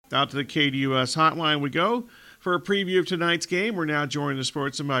Out to the KDUS hotline we go for a preview of tonight's game. We're now joined in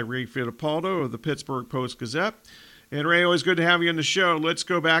sportsman by Ray Fittipaldo of the Pittsburgh Post Gazette. And Ray, always good to have you on the show. Let's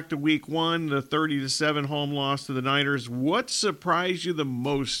go back to Week 1, the 30-7 home loss to the Niners. What surprised you the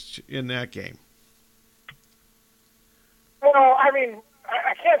most in that game? Well, I mean,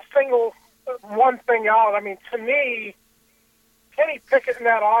 I can't single one thing out. I mean, to me, Kenny Pickett and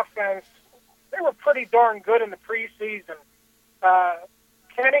that offense, they were pretty darn good in the preseason.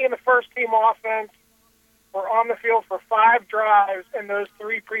 Kenny and the first-team offense were on the field for 5 drives in those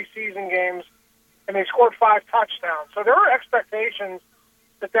 3 preseason games, and they scored 5 touchdowns. So there were expectations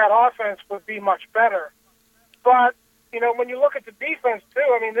that that offense would be much better. But, you know, when you look at the defense, too,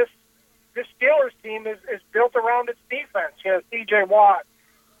 I mean, this Steelers team is built around its defense. You know, T.J. Watt,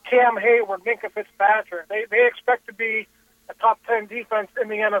 Cam Heyward, Minka Fitzpatrick. They expect to be a top 10 defense in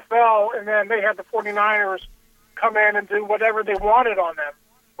the NFL, and then they had the 49ers come in and do whatever they wanted on them.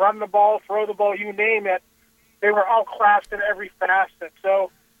 Run the ball, throw the ball, you name it. They were outclassed in every facet.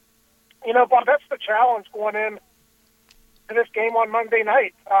 So, you know, Bob, that's the challenge going in to this game on Monday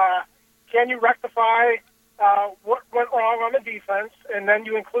night. Can you rectify what went wrong on the defense, and then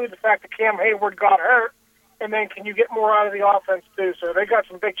you include the fact that Cam Heyward got hurt, and then can you get more out of the offense too? So they got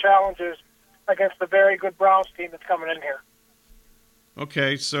some big challenges against the very good Browns team that's coming in here.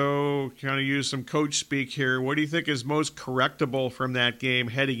 Okay, so kind of use some coach speak here. What do you think is most correctable from that game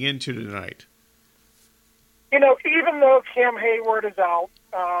heading into tonight? You know, even though Cam Heyward is out,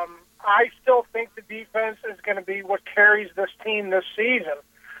 I still think the defense is going to be what carries this team this season.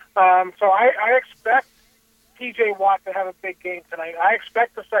 So I expect T.J. Watt to have a big game tonight. I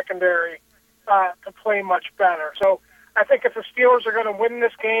expect the secondary to play much better. So I think if the Steelers are going to win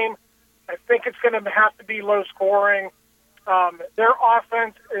this game, I think it's going to have to be low scoring. Their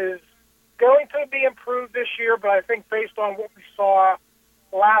offense is going to be improved this year, but I think based on what we saw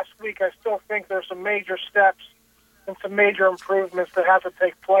last week, I still think there's some major steps and some major improvements that have to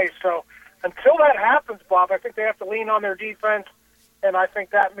take place. So until that happens, Bob, I think they have to lean on their defense, and I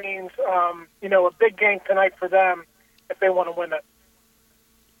think that means, you know, a big game tonight for them if they want to win it.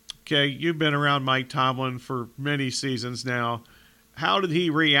 Okay, you've been around Mike Tomlin for many seasons now. How did he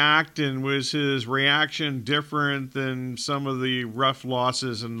react, and was his reaction different than some of the rough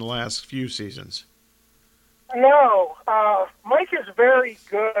losses in the last few seasons? No. Mike is very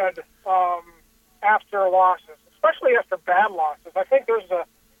good after losses, especially after bad losses. I think there's a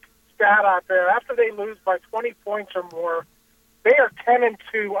stat out there. After they lose by 20 points or more, they are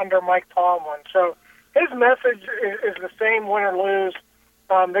 10-2 under Mike Tomlin. So his message is the same, win or lose.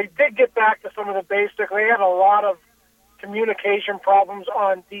 They did get back to some of the basics. They had a lot of communication problems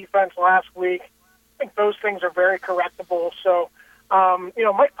on defense last week. I think those things are very correctable. So, you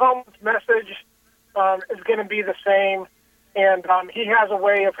know, Mike Tomlin's message is going to be the same, and he has a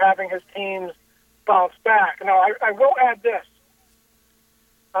way of having his teams bounce back. Now, I will add this.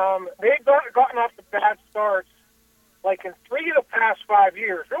 They've gotten off to bad starts, like in 3 of the past 5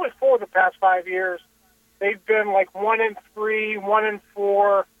 years, really 4 of the past 5 years. They've been like 1-3,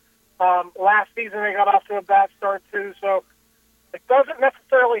 1-4. Last season they got off to a bad start too, so it doesn't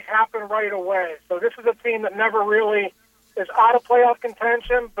necessarily happen right away. So this is a team that never really is out of playoff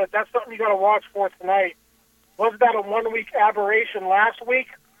contention, but that's something you got to watch for tonight. Was that a 1-week aberration last week,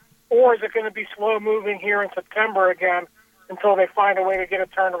 or is it going to be slow moving here in September again until they find a way to get it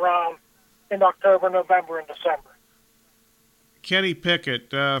turned around in October, November, and December? Kenny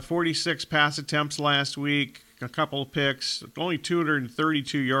Pickett, 46 pass attempts last week, a couple of picks, only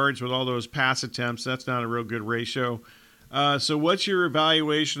 232 yards with all those pass attempts. That's not a real good ratio. So what's your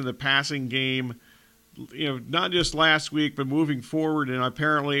evaluation of the passing game, you know, not just last week, but moving forward, and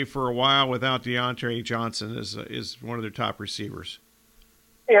apparently for a while without Deontay Johnson is one of their top receivers?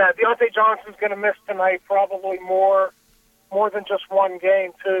 Yeah, Deontay Johnson's going to miss tonight, probably more than just one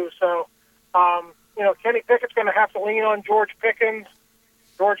game, too. So, you know, Kenny Pickett's going to have to lean on George Pickens.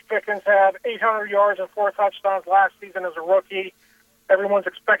 George Pickens had 800 yards and 4 touchdowns last season as a rookie. Everyone's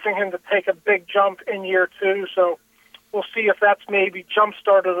expecting him to take a big jump in year 2, so we'll see if that's maybe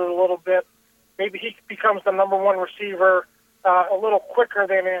jump-started it a little bit. Maybe he becomes the number 1 receiver a little quicker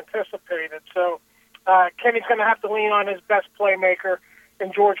than anticipated. So Kenny's going to have to lean on his best playmaker,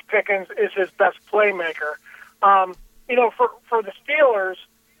 and George Pickens is his best playmaker. You know, for the Steelers,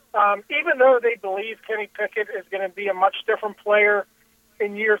 even though they believe Kenny Pickett is going to be a much different player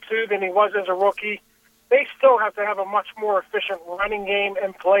in year 2 than he was as a rookie, they still have to have a much more efficient running game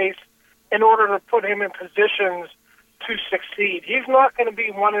in place in order to put him in positions to succeed. He's not going to be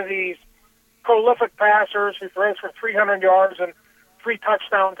one of these prolific passers who throws for 300 yards and 3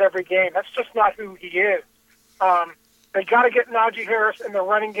 touchdowns every game. That's just not who he is. They got to get Najee Harris and the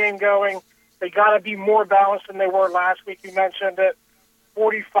running game going. They got to be more balanced than they were last week. You mentioned it.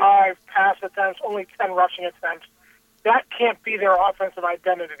 45 pass attempts, only 10 rushing attempts. That can't be their offensive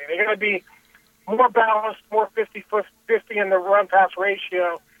identity. They got to be more balanced, more 50-50 in the run-pass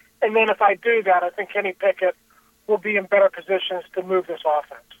ratio. And then if I do that, I think Kenny Pickett will be in better positions to move this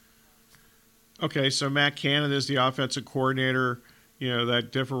offense. Okay, so Matt Canada is the offensive coordinator.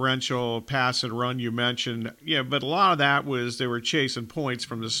 That differential pass and run you mentioned. Yeah, but a lot of that was they were chasing points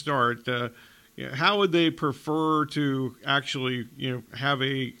from the start. How would they prefer to actually, have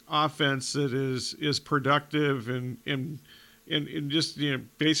a offense that is productive and just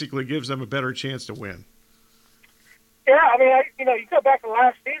basically gives them a better chance to win? Yeah, I mean, you go back to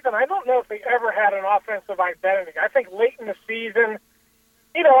last season. I don't know if they ever had an offensive identity. I think late in the season,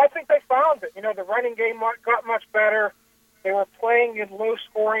 I think they found it. The running game got much better. They were playing in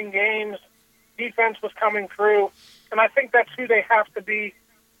low-scoring games. Defense was coming through, and I think that's who they have to be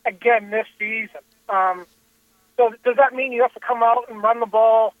again this season. So does that mean you have to come out and run the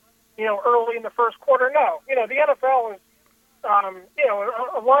ball, early in the first quarter? No. The NFL is,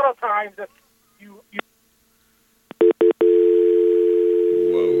 a lot of times if you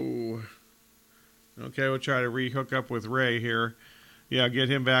Whoa. Okay, we'll try to re-hook up with Ray here. Yeah, get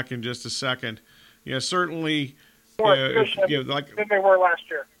him back in just a second. Yeah, certainly. more efficient than they were last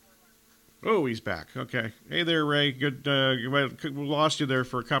year. Oh, he's back. Okay. Hey there, Ray. Good. We lost you there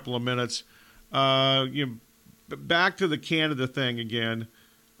for a couple of minutes. Back to the Canada thing again.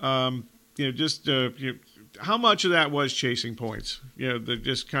 How much of that was chasing points? That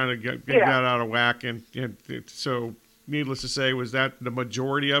just kind of got out of whack, and so needless to say, was that the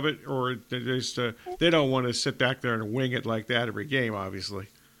majority of it, or they don't want to sit back there and wing it like that every game, obviously.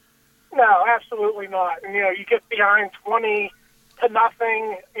 No, absolutely not. And you get behind 20-0,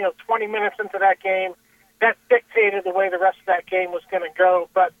 20 minutes into that game, that dictated the way the rest of that game was going to go.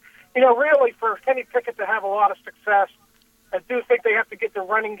 But really, for Kenny Pickett to have a lot of success, I do think they have to get the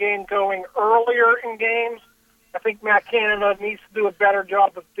running game going earlier in games. I think Matt Canada needs to do a better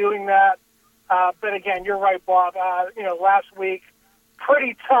job of doing that. But again, you're right, Bob. Last week,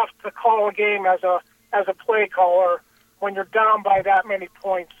 pretty tough to call a game as a play caller when you're down by that many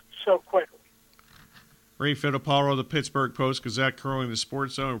points so quickly. Ray Fittipaldo, the Pittsburgh Post Gazette, curling the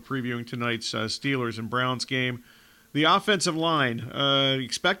Sports Zone, previewing tonight's Steelers and Browns game. The offensive line,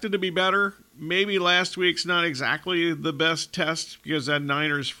 expected to be better. Maybe last week's not exactly the best test because that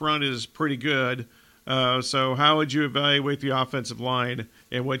Niners front is pretty good. So how would you evaluate the offensive line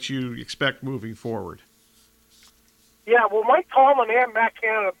and what you expect moving forward? Yeah, well, Mike Tomlin and Matt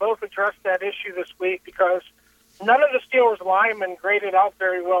Canada both addressed that issue this week because none of the Steelers linemen graded out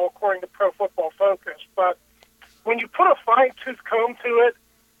very well according to Pro Football Focus. But when you put a fine-tooth comb to it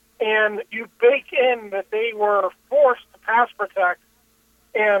and you bake in that they were forced to pass protect,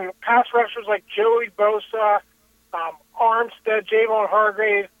 and pass rushers like Joey Bosa, Armstead, Javon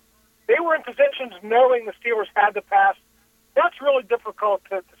Hargrave, they were in positions knowing the Steelers had to pass. That's really difficult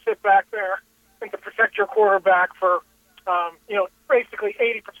to sit back there and to protect your quarterback for, basically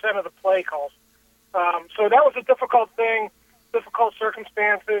 80% of the play calls. So that was a difficult thing, difficult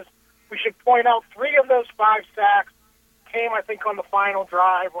circumstances. We should point out 3 of those 5 sacks came, I think, on the final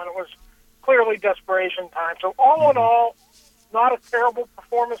drive when it was clearly desperation time. So all in all, not a terrible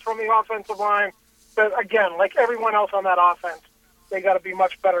performance from the offensive line. But again, like everyone else on that offense, they got to be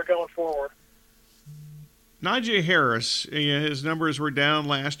much better going forward. Najee Harris, his numbers were down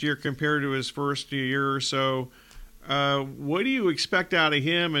last year compared to his first year or so. What do you expect out of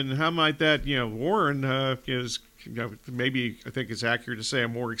him, and how might that, Warren is maybe, I think it's accurate to say, a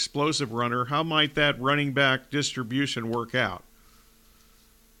more explosive runner. How might that running back distribution work out?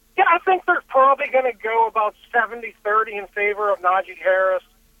 Yeah, I think they're probably going to go about 70-30 in favor of Najee Harris.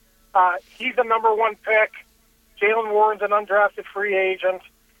 He's a number 1 pick. Jalen Warren's an undrafted free agent.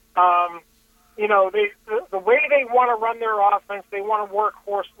 The way they want to run their offense, they want a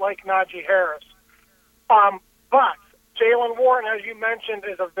workhorse like Najee Harris. But Jalen Warren, as you mentioned,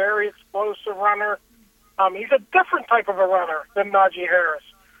 is a very explosive runner. He's a different type of a runner than Najee Harris.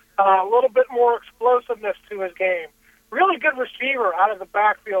 A little bit more explosiveness to his game. Really good receiver out of the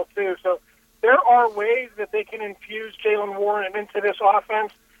backfield, too. So there are ways that they can infuse Jalen Warren into this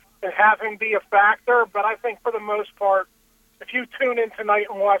offense and have him be a factor. But I think for the most part, if you tune in tonight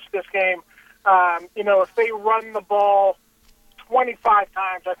and watch this game, if they run the ball 25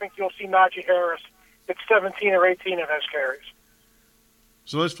 times, I think you'll see Najee Harris at 17 or 18 of those carries.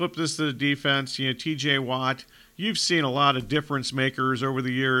 So let's flip this to the defense. T.J. Watt, you've seen a lot of difference makers over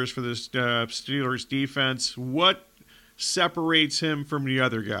the years for this Steelers defense. What separates him from the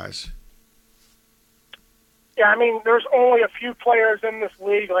other guys? Yeah, I mean, there's only a few players in this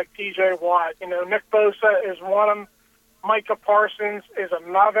league like T.J. Watt. You know, Nick Bosa is one of them. Micah Parsons is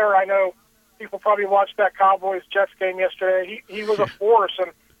another. I know people probably watched that Cowboys-Jets game yesterday. He was a force,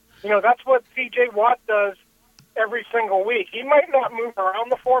 and, you know, that's what T.J. Watt does every single week. He might not move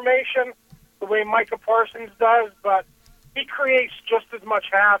around the formation the way Micah Parsons does, but he creates just as much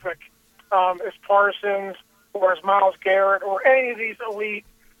havoc as Parsons or as Myles Garrett or any of these elite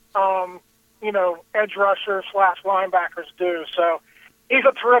edge rushers / linebackers do. So he's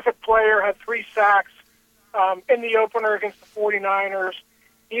a terrific player, had 3 sacks in the opener against the 49ers.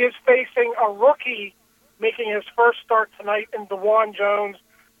 He is facing a rookie making his first start tonight in DeJuan Jones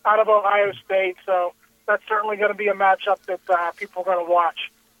out of Ohio State. So that's certainly going to be a matchup that people are going to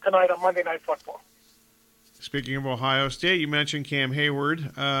watch tonight on Monday Night Football. Speaking of Ohio State, you mentioned Cam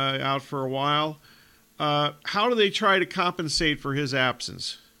Heyward out for a while. How do they try to compensate for his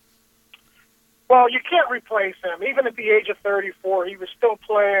absence? Well, you can't replace him. Even at the age of 34, he was still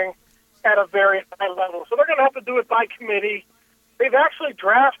playing at a very high level. So they're going to have to do it by committee. They've actually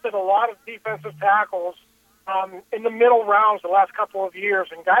drafted a lot of defensive tackles in the middle rounds the last couple of years.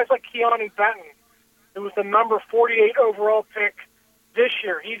 And guys like Keanu Benton, who was the number 48 overall pick this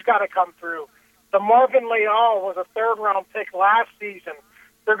year, he's got to come through. The Marvin Leal was a third-round pick last season.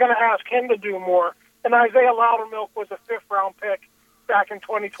 They're going to ask him to do more. And Isaiah Loudermilk was a fifth-round pick back in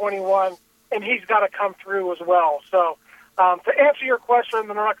 2021, and he's got to come through as well. So to answer your question,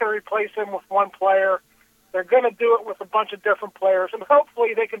 they're not going to replace him with one player. They're going to do it with a bunch of different players, and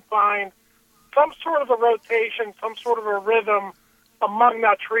hopefully they can find some sort of a rotation, some sort of a rhythm among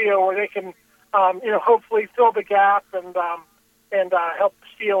that trio where they can, hopefully fill the gap and help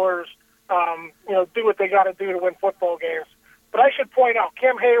the Steelers, do what they got to do to win football games. But I should point out,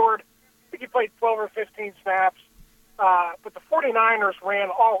 Cam Heyward, I think he played 12 or 15 snaps, but the 49ers ran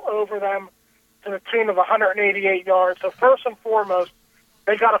all over them to the tune of 188 yards. So first and foremost,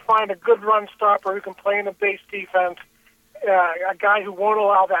 they got to find a good run stopper who can play in the base defense, a guy who won't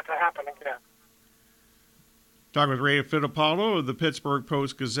allow that to happen again. Talking with Ray Fittipaldo of the Pittsburgh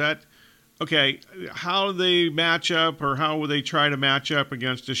Post Gazette. Okay, how do they match up, or how will they try to match up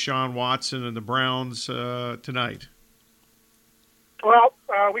against Deshaun Watson and the Browns tonight? Well,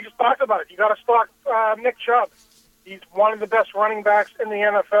 we just talked about it. You got to stop Nick Chubb. He's one of the best running backs in the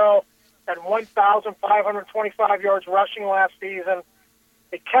NFL at 1,525 yards rushing last season.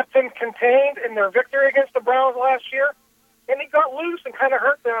 They kept him contained in their victory against the Browns last year, and he got loose and kind of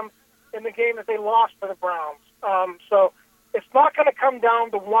hurt them in the game that they lost to the Browns. So it's not going to come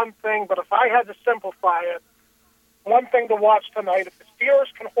down to one thing, but if I had to simplify it, one thing to watch tonight, if the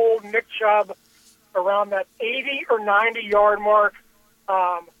Steelers can hold Nick Chubb around that 80 or 90-yard mark,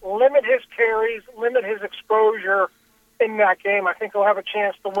 limit his carries, limit his exposure in that game, I think he'll have a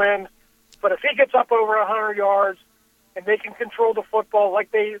chance to win. But if he gets up over 100 yards and they can control the football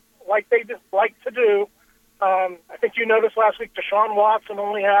like they just like to do, I think you noticed last week Deshaun Watson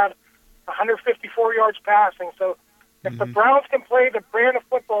only had 154 yards passing. So if the Browns can play the brand of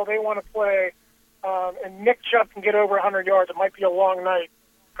football they want to play, and Nick Chubb can get over 100 yards, it might be a long night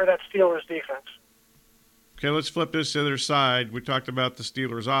for that Steelers defense. Okay, let's flip this to the other side. We talked about the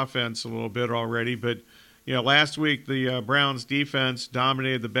Steelers offense a little bit already, but last week the Browns defense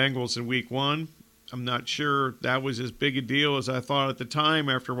dominated the Bengals in Week 1. I'm not sure that was as big a deal as I thought at the time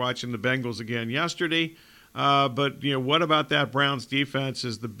after watching the Bengals again yesterday. But what about that Browns defense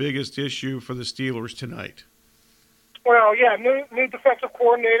is the biggest issue for the Steelers tonight? Well, yeah, new defensive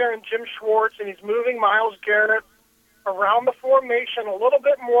coordinator and Jim Schwartz, and he's moving Myles Garrett around the formation a little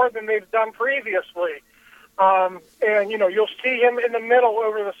bit more than they've done previously. You'll see him in the middle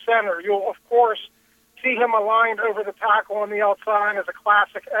over the center. You'll, of course, see him aligned over the tackle on the outside as a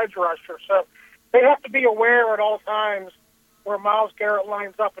classic edge rusher. So they have to be aware at all times where Myles Garrett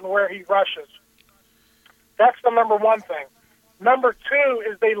lines up and where he rushes. That's the number one thing. Number two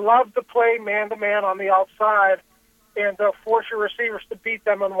is they love to play man-to-man on the outside, and they'll force your receivers to beat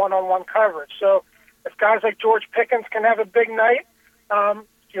them in one-on-one coverage. So if guys like George Pickens can have a big night,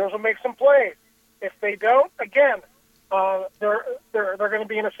 Steelers will make some plays. If they don't, again, they're going to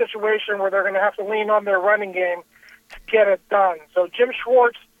be in a situation where they're going to have to lean on their running game to get it done. So Jim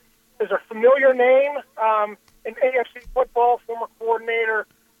Schwartz is a familiar name in AFC football, former coordinator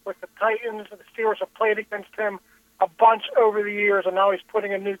with the Titans. The Steelers have played against him a bunch over the years, and now he's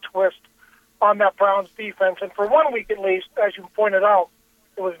putting a new twist on that Browns defense. And for 1 week at least, as you pointed out,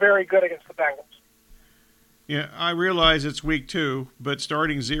 it was very good against the Bengals. Yeah, I realize it's Week 2, but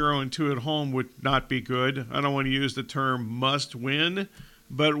starting 0-2 at home would not be good. I don't want to use the term must win,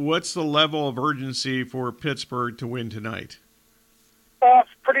 but what's the level of urgency for Pittsburgh to win tonight? It's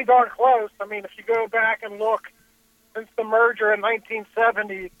pretty pretty darn close. I mean, if you go back and look, since the merger in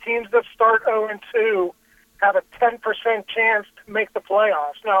 1970, teams that start 0-2 have a 10% chance to make the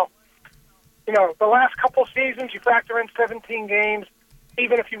playoffs. Now, the last couple seasons, you factor in 17 games,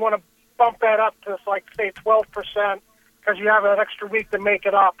 even if you want to bump that up to, like, say, 12%, because you have an extra week to make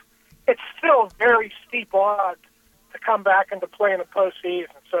it up, it's still very steep odds to come back and to play in the postseason.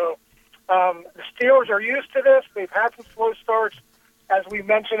 So the Steelers are used to this. They've had some slow starts. As we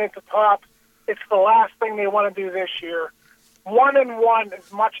mentioned at the top, it's the last thing they want to do this year. 1-1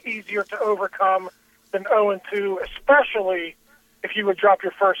 is much easier to overcome than 0-2, especially if you would drop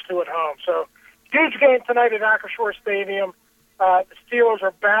your first two at home. So huge game tonight at Acrisure Stadium. The Steelers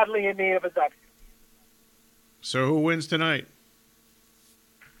are badly in need of a W. So who wins tonight?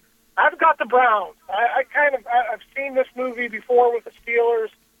 I've got the Browns. I've seen this movie before with the Steelers.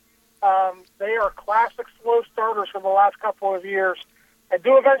 They are classic slow starters for the last couple of years. I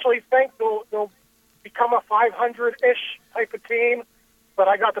do eventually think they'll become a 500-ish type of team, but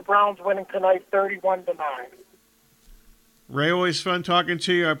I got the Browns winning tonight 31-9. Ray, always fun talking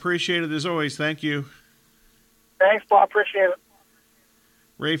to you. I appreciate it as always. Thank you. Thanks, Bob. Appreciate it.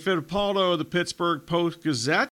 Ray Fittipaldo of the Pittsburgh Post Gazette.